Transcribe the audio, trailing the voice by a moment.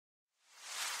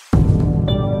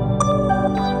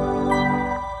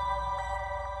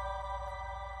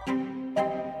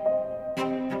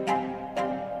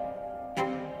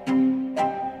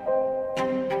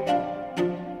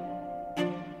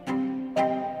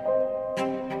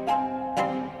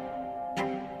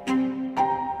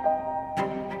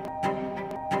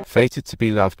Fated to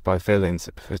be loved by villains,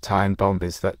 a time bomb,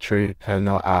 is that true?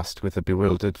 Eleanor asked with a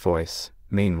bewildered voice.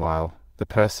 Meanwhile, the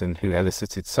person who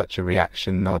elicited such a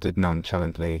reaction nodded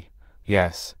nonchalantly.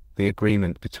 Yes, the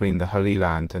agreement between the Holy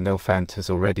Land and Elfant has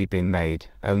already been made.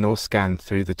 Eleanor scanned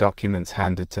through the documents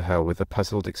handed to her with a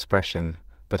puzzled expression,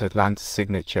 but Atlanta's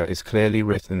signature is clearly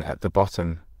written at the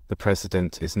bottom. The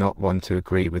President is not one to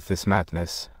agree with this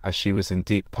madness. As she was in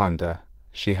deep ponder,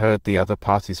 she heard the other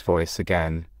party's voice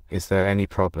again. Is there any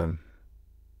problem?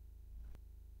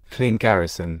 Clean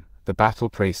Garrison, the battle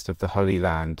priest of the Holy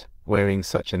Land, wearing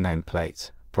such a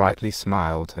nameplate, brightly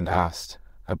smiled and asked,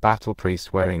 a battle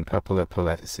priest wearing purple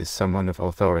epaulettes is someone of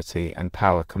authority and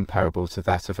power comparable to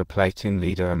that of a platoon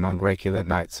leader among regular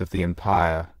knights of the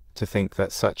Empire. To think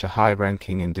that such a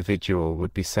high-ranking individual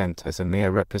would be sent as a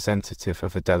mere representative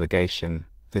of a delegation,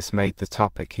 this made the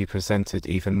topic he presented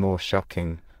even more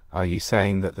shocking. Are you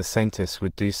saying that the Saintis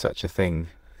would do such a thing?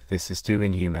 This is too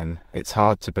inhuman. It's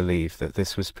hard to believe that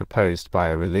this was proposed by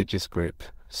a religious group.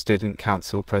 Student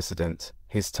Council President.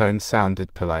 His tone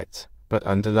sounded polite, but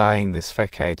underlying this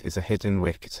facade is a hidden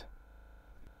wicked.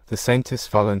 The Saintess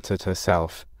volunteered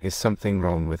herself. Is something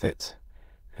wrong with it?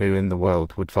 Who in the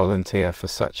world would volunteer for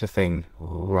such a thing?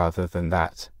 Rather than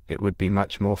that, it would be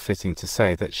much more fitting to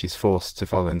say that she's forced to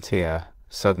volunteer.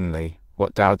 Suddenly,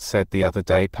 what Dowd said the other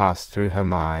day passed through her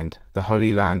mind. The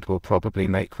Holy Land will probably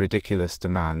make ridiculous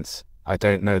demands. I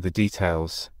don't know the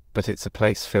details, but it's a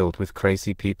place filled with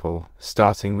crazy people,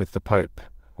 starting with the Pope.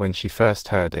 When she first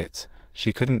heard it,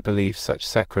 she couldn't believe such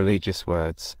sacrilegious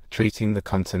words, treating the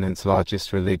continent's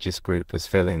largest religious group as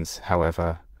villains.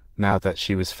 However, now that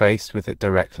she was faced with it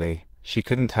directly, she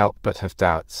couldn't help but have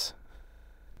doubts.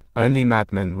 Only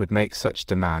madmen would make such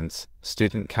demands.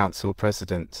 Student Council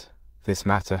President. This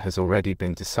matter has already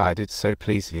been decided, so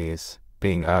please he's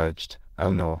being urged.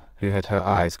 Eleanor, who had her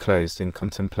eyes closed in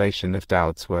contemplation of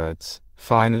Dowd's words,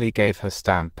 finally gave her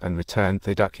stamp and returned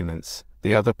the documents.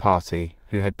 The other party,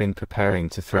 who had been preparing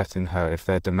to threaten her if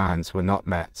their demands were not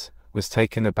met, was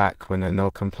taken aback when Eleanor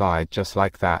complied just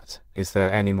like that. Is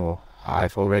there any more?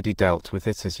 I've already dealt with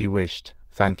it as you wished,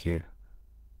 thank you.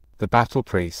 The battle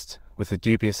priest, with a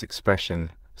dubious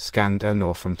expression, scanned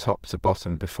Eleanor from top to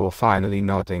bottom before finally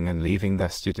nodding and leaving their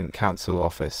student council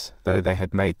office. Though they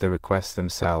had made the request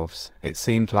themselves, it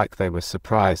seemed like they were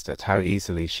surprised at how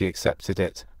easily she accepted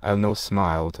it. Eleanor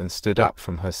smiled and stood up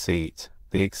from her seat.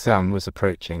 The exam was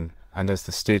approaching, and as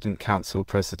the student council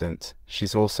president,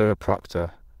 she's also a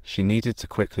proctor. She needed to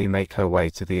quickly make her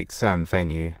way to the exam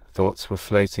venue. Thoughts were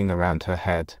floating around her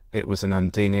head. It was an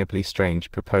undeniably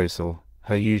strange proposal.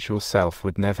 Her usual self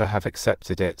would never have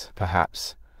accepted it.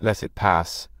 Perhaps let it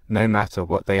pass, no matter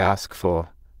what they ask for.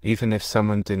 Even if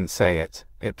someone didn't say it,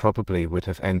 it probably would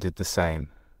have ended the same.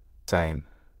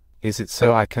 Is it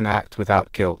so I can act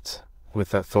without guilt?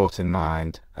 With that thought in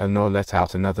mind, Eleanor let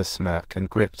out another smirk and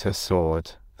gripped her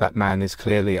sword. That man is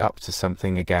clearly up to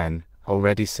something again,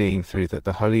 already seeing through that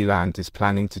the Holy Land is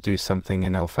planning to do something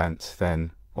in Elfant.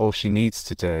 Then, all she needs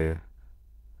to do.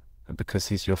 Because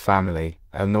he's your family.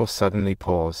 Eleanor suddenly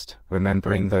paused,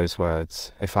 remembering those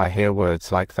words. If I hear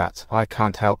words like that, I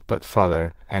can't help but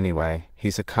follow. Anyway,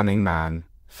 he's a cunning man.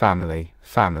 Family.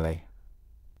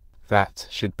 That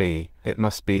should be, it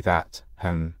must be that.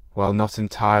 While not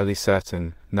entirely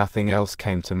certain, nothing else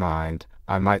came to mind.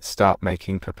 I might start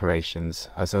making preparations.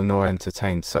 As Eleanor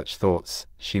entertained such thoughts,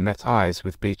 she met eyes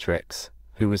with Beatrix,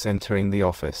 who was entering the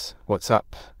office. What's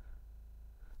up?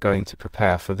 Going to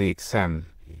prepare for the exam?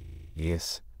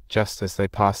 Yes. Just as they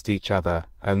passed each other,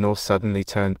 Eleanor suddenly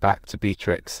turned back to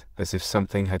Beatrix, as if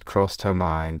something had crossed her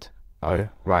mind. Oh,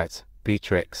 right,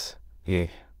 Beatrix. Yeah.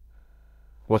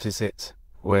 What is it?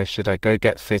 Where should I go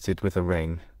get fitted with a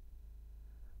ring?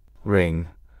 Ring?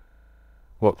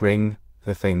 What ring?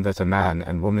 The thing that a man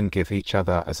and woman give each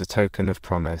other as a token of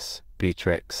promise.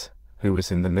 Beatrix, who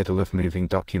was in the middle of moving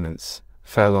documents,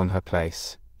 fell on her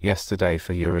place. Yesterday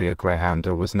for Uriah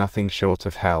Greyhounder was nothing short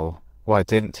of hell. Why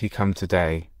didn't he come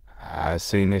today? As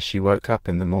soon as she woke up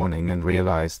in the morning and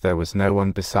realized there was no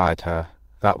one beside her,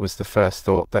 that was the first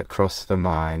thought that crossed her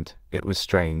mind. It was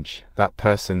strange. That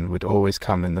person would always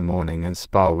come in the morning and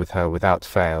spar with her without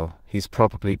fail. He's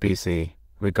probably busy.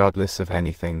 Regardless of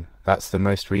anything, that's the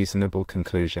most reasonable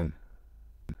conclusion.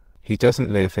 He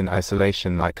doesn't live in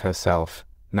isolation like herself.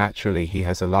 Naturally he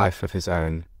has a life of his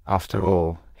own. After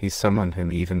all, he's someone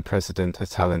whom even President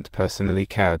Talent personally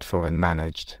cared for and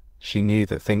managed. She knew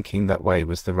that thinking that way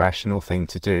was the rational thing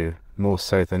to do, more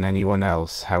so than anyone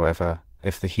else. However,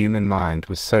 if the human mind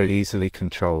was so easily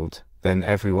controlled, then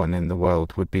everyone in the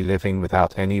world would be living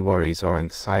without any worries or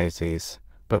anxieties.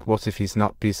 But what if he's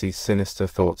not busy? Sinister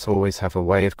thoughts always have a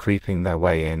way of creeping their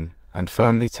way in. and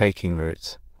firmly taking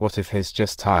root. What if he's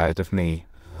just tired of me?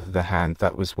 The hand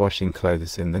that was washing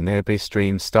clothes in the nearby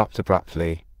stream stopped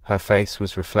abruptly. Her face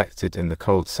was reflected in the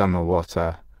cold summer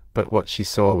water, but what she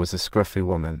saw was a scruffy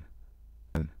woman.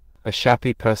 A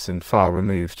shabby person far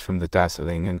removed from the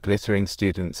dazzling and glittering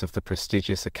students of the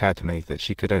prestigious academy that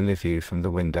she could only view from the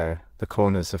window. The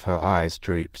corners of her eyes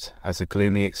drooped as a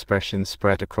gloomy expression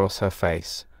spread across her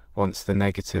face. Once the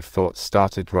negative thoughts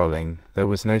started rolling, there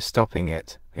was no stopping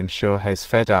it. I'm sure he's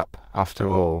fed up, after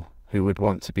all. Who would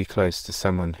want to be close to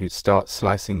someone who'd start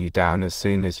slicing you down as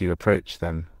soon as you approach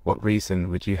them? What reason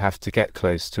would you have to get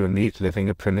close to a mute living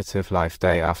a primitive life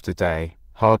day after day?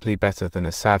 Hardly better than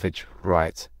a savage,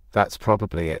 right? That's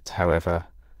probably it. However,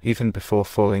 even before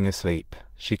falling asleep,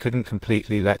 she couldn't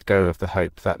completely let go of the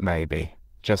hope that maybe,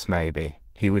 just maybe,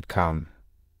 he would come.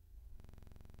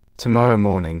 Tomorrow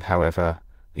morning, however,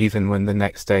 even when the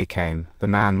next day came, the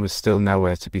man was still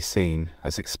nowhere to be seen.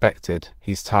 As expected,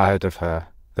 he's tired of her.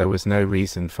 There was no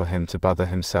reason for him to bother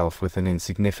himself with an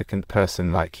insignificant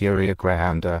person like Yuria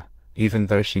Greyhound, even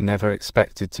though she never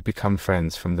expected to become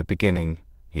friends from the beginning.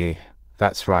 Yeah,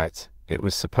 that's right. It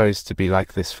was supposed to be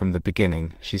like this from the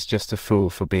beginning. She's just a fool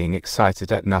for being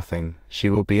excited at nothing. She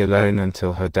will be alone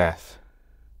until her death.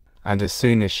 And as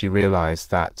soon as she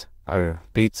realized that,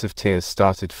 beads of tears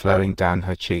started flowing down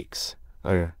her cheeks.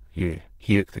 The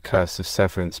curse of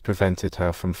severance prevented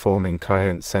her from forming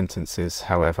coherent sentences.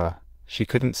 However, she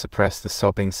couldn't suppress the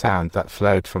sobbing sound that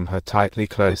flowed from her tightly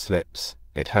closed lips.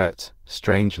 It hurt,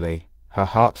 strangely. Her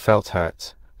heart felt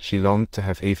hurt. She longed to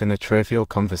have even a trivial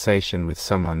conversation with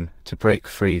someone, to break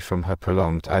free from her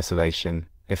prolonged isolation.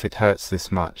 If it hurts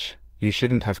this much, you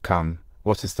shouldn't have come.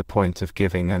 What is the point of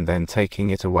giving and then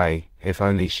taking it away? If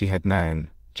only she had known,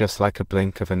 just like a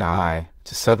blink of an eye,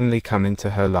 to suddenly come into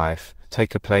her life,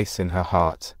 take a place in her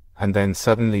heart, and then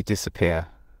suddenly disappear.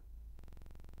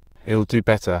 It'll do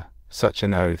better. Such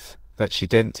an oath, that she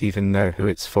didn't even know who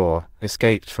it's for,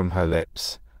 escaped from her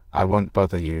lips. I won't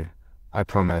bother you. I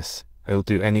promise. I'll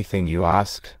do anything you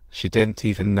ask. She didn't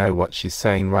even know what she's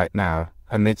saying right now.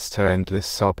 Amidst her endless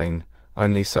sobbing,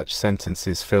 only such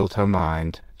sentences filled her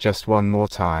mind. Just one more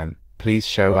time. Please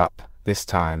show up. This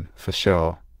time, for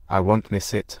sure. I won't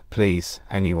miss it. Please,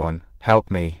 anyone,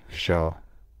 help me. Sure.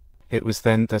 It was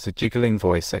then that a jiggling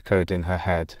voice echoed in her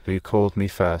head. You called me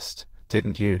first,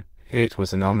 didn't you? It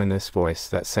was an ominous voice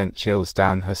that sent chills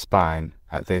down her spine.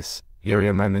 At this,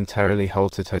 Yuria momentarily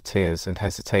halted her tears and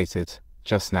hesitated.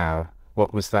 Just now,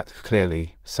 what was that?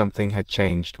 Clearly, something had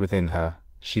changed within her.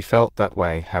 She felt that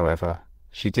way, however.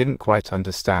 She didn't quite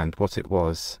understand what it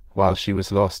was, while she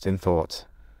was lost in thought.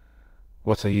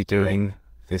 What are you doing?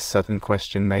 This sudden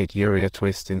question made Yuria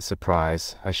twist in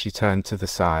surprise as she turned to the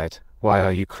side. Why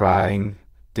are you crying?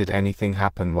 Did anything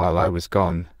happen while I was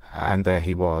gone? And there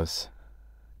he was.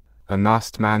 A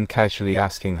masked man casually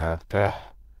asking her.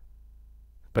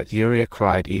 But Yuria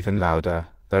cried even louder,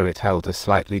 though it held a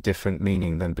slightly different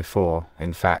meaning than before.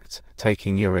 In fact,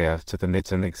 taking Yuria to the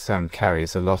midterm exam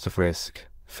carries a lot of risk.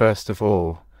 First of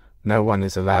all, no one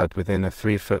is allowed within a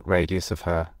 3-foot radius of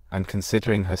her, and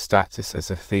considering her status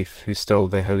as a thief who stole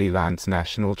the Holy Land's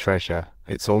national treasure,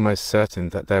 it's almost certain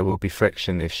that there will be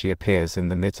friction if she appears in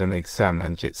the midterm exam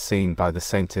and it's seen by the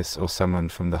Saintess or someone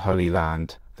from the Holy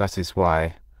Land. That is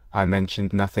why I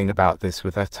mentioned nothing about this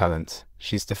with her talent.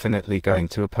 She's definitely going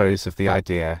to oppose of the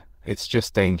idea. It's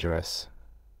just dangerous.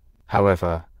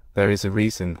 However, there is a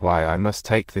reason why I must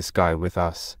take this guy with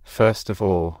us. First of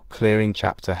all, clearing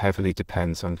chapter heavily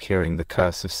depends on curing the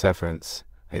curse of severance.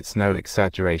 It's no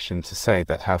exaggeration to say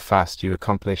that how fast you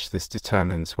accomplish this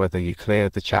determines whether you clear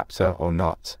the chapter or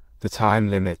not. The time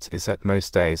limit is at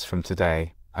most days from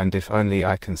today, and if only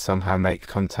I can somehow make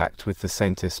contact with the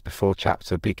Saintess before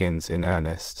chapter begins in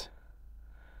earnest.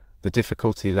 The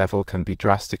difficulty level can be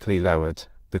drastically lowered.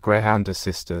 The Greyhounder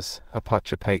sisters,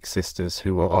 apotropaic sisters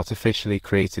who were artificially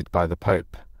created by the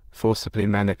Pope, forcibly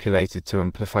manipulated to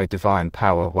amplify divine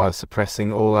power while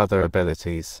suppressing all other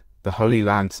abilities. The Holy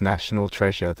Land's national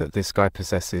treasure that this guy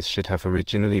possesses should have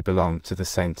originally belonged to the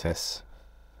Saintess.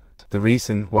 The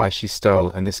reason why she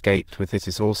stole and escaped with it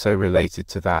is also related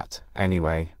to that.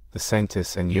 Anyway, the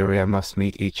Saintess and Yuria must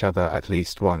meet each other at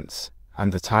least once,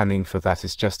 and the timing for that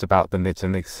is just about the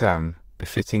midterm exam.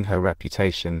 Befitting her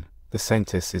reputation, the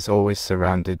Saintess is always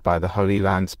surrounded by the Holy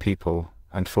Land's people,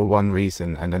 and for one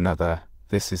reason and another,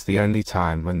 this is the only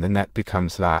time when the net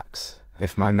becomes lax.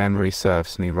 If my memory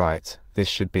serves me right, this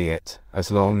should be it,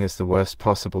 as long as the worst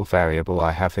possible variable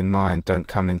I have in mind don't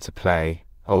come into play,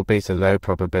 albeit a low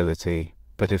probability,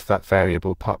 but if that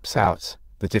variable pops out,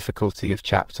 the difficulty of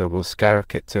chapter will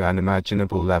skyrocket to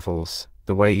unimaginable levels.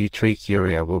 The way you treat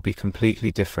Yuria will be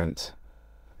completely different.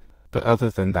 But other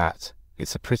than that,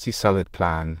 it's a pretty solid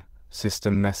plan.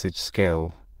 System message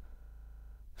skill.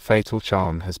 Fatal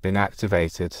Charm has been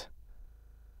activated.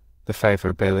 The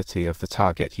favorability of the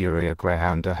target Uriah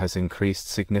Greyhounder has increased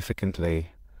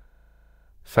significantly.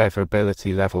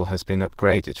 Favorability level has been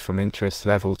upgraded from interest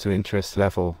level to interest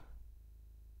level.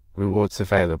 Rewards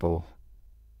available.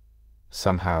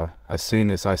 Somehow, as soon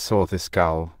as I saw this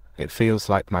goal, it feels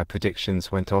like my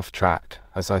predictions went off track.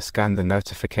 As I scan the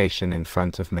notification in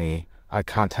front of me, I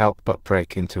can't help but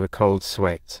break into a cold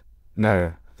sweat.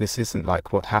 No, this isn't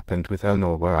like what happened with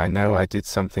Eleanor, where I know I did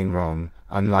something wrong.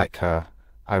 Unlike her,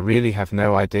 I really have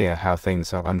no idea how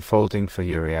things are unfolding for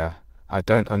Uriah. I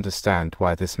don't understand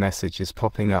why this message is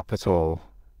popping up at all.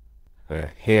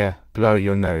 Here, blow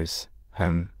your nose.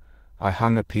 I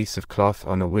hung a piece of cloth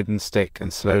on a wooden stick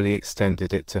and slowly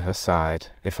extended it to her side.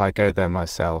 If I go there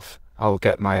myself, I'll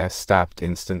get my ass stabbed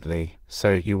instantly.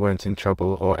 So you weren't in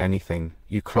trouble or anything.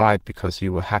 You cried because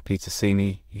you were happy to see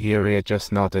me. Uriah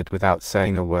just nodded without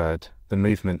saying a word. The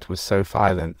movement was so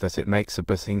violent that it makes a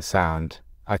buzzing sound.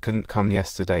 I couldn't come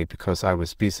yesterday because I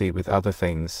was busy with other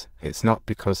things. It's not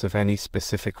because of any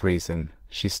specific reason.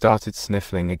 She started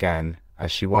sniffling again,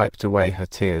 as she wiped away her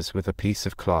tears with a piece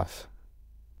of cloth.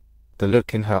 The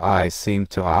look in her eyes seemed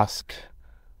to ask,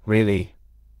 "Really?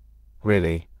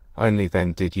 Really?" Only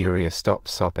then did Uriah stop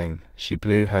sobbing. She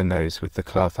blew her nose with the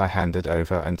cloth I handed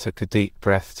over and took a deep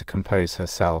breath to compose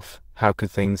herself. How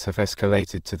could things have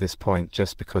escalated to this point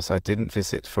just because I didn't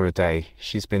visit for a day?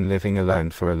 She's been living alone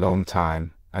for a long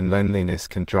time, and loneliness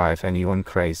can drive anyone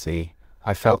crazy.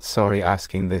 I felt sorry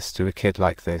asking this to a kid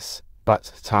like this,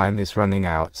 but time is running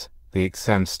out. The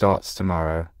exam starts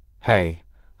tomorrow. Hey,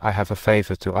 I have a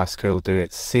favor to ask. I'll do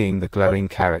it. Seeing the glowing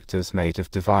characters made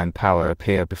of divine power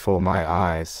appear before my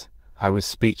eyes, I was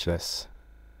speechless.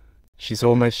 She's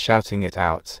almost shouting it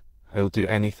out. I'll do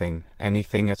anything,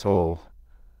 anything at all.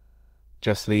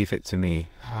 Just leave it to me.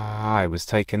 I was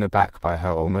taken aback by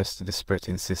her almost desperate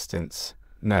insistence.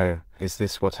 No, is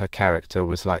this what her character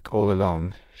was like all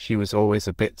along? She was always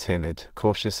a bit timid,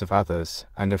 cautious of others,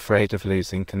 and afraid of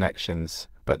losing connections.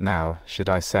 But now, should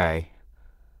I say?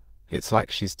 It's like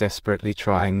she's desperately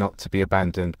trying not to be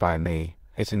abandoned by me.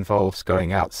 It involves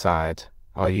going outside.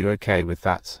 Are you okay with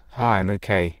that? I'm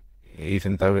okay.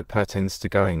 Even though it pertains to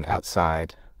going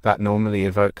outside, that normally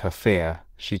evoke her fear.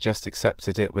 She just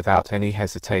accepted it without any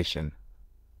hesitation.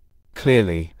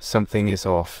 Clearly, something is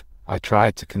off. I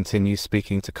tried to continue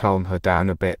speaking to calm her down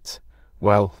a bit.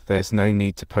 Well, there's no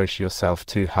need to push yourself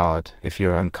too hard. If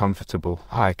you're uncomfortable,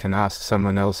 I can ask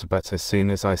someone else. But as soon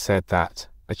as I said that,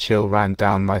 a chill ran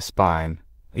down my spine.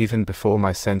 Even before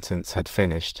my sentence had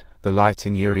finished, the light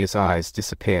in Uriah's eyes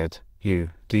disappeared. Do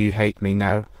you hate me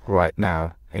now? Right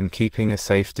now, in keeping a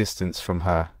safe distance from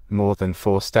her, more than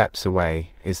 4 steps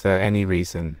away, is there any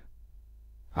reason?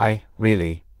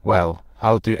 Really? Well,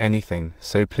 I'll do anything,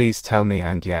 so please tell me.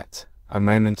 And yet, a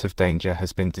moment of danger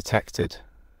has been detected.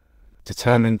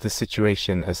 Determined the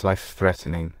situation as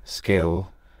life-threatening.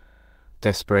 Skill.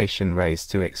 Desperation raised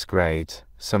to X grade.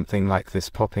 Something like this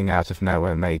popping out of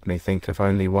nowhere made me think of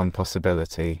only one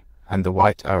possibility, and the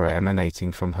white aura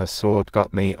emanating from her sword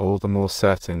got me all the more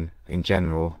certain. In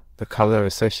general, the color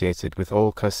associated with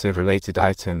all cursive-related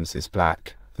items is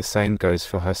black. The same goes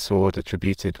for her sword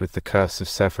attributed with the curse of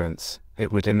severance.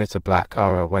 It would emit a black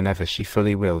aura whenever she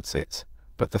fully wields it.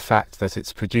 But the fact that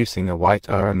it's producing a white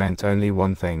aura meant only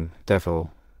one thing: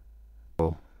 devil.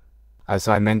 As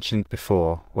I mentioned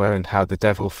before, where and how the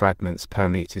devil fragments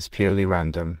permeate is purely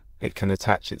random. It can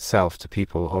attach itself to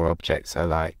people or objects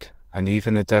alike, and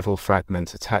even a devil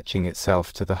fragment attaching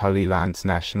itself to the Holy Land's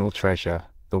national treasure,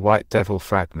 the White Devil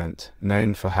Fragment,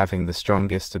 known for having the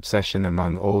strongest obsession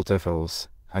among all devils,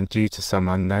 and due to some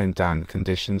unknown down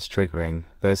conditions triggering,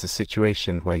 there's a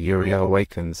situation where Uriah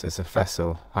awakens as a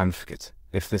vessel.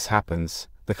 If this happens,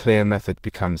 the clear method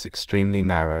becomes extremely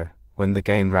narrow. When the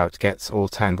game route gets all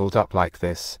tangled up like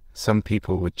this, some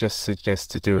people would just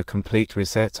suggest to do a complete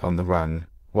reset on the run.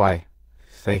 Why?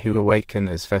 They who awaken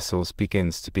as vessels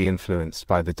begins to be influenced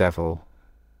by the devil.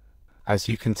 As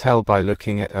you can tell by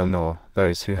looking at Eleanor,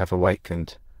 those who have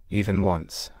awakened, even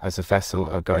once, as a vessel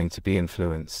are going to be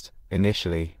influenced.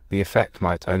 Initially, the effect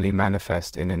might only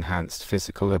manifest in enhanced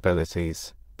physical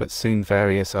abilities, but soon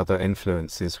various other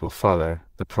influences will follow.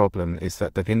 The problem is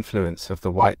that the influence of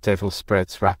the White Devil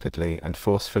spreads rapidly and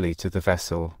forcefully to the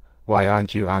vessel. Why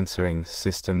aren't you answering?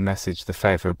 System message. The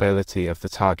favorability of the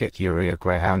target Uriah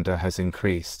Greyhounder has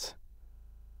increased.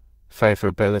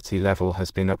 Favorability level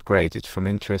has been upgraded from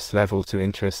interest level to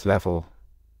interest level.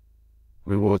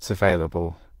 Rewards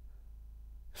available.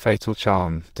 Fatal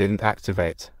Charm didn't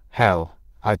activate. Hell,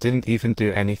 I didn't even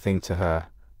do anything to her.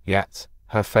 Yet,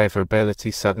 her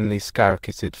favorability suddenly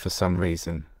skyrocketed for some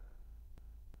reason.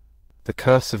 The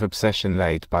curse of obsession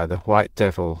laid by the White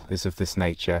Devil is of this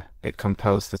nature: it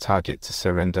compels the target to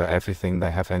surrender everything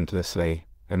they have endlessly,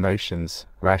 emotions,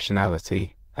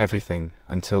 rationality, everything,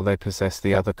 until they possess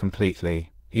the other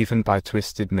completely, even by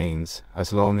twisted means,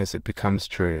 as long as it becomes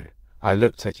true. I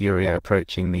looked at Yuria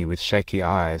approaching me with shaky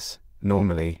eyes.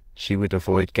 Normally, she would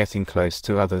avoid getting close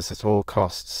to others at all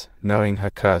costs, knowing her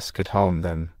curse could harm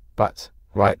them, but,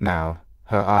 right now,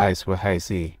 her eyes were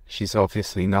hazy. She's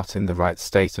obviously not in the right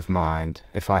state of mind.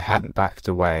 If I hadn't backed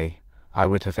away, I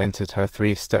would have entered her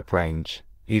 3-step range.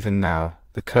 Even now,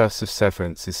 the curse of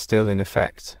severance is still in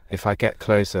effect. If I get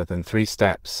closer than 3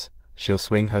 steps, she'll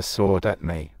swing her sword at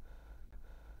me.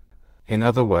 In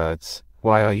other words,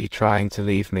 why are you trying to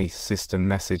leave me? System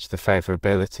message: the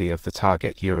favorability of the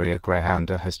target Yuria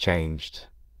Greyhounder has changed.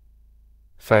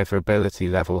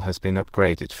 Favorability level has been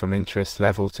upgraded from interest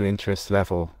level to interest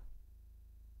level.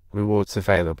 Rewards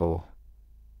available.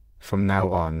 From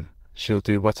now on, she'll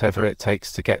do whatever it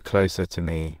takes to get closer to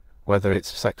me, whether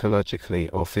it's psychologically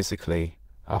or physically.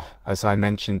 As I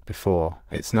mentioned before,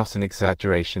 it's not an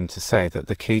exaggeration to say that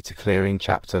the key to clearing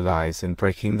chapter lies in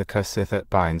breaking the curse that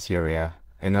binds Yuria.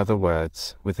 In other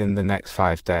words, within the next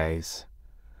 5 days.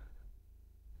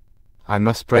 I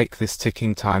must break this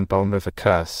ticking time bomb of a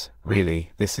curse.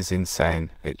 Really, this is insane.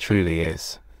 It truly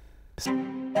is.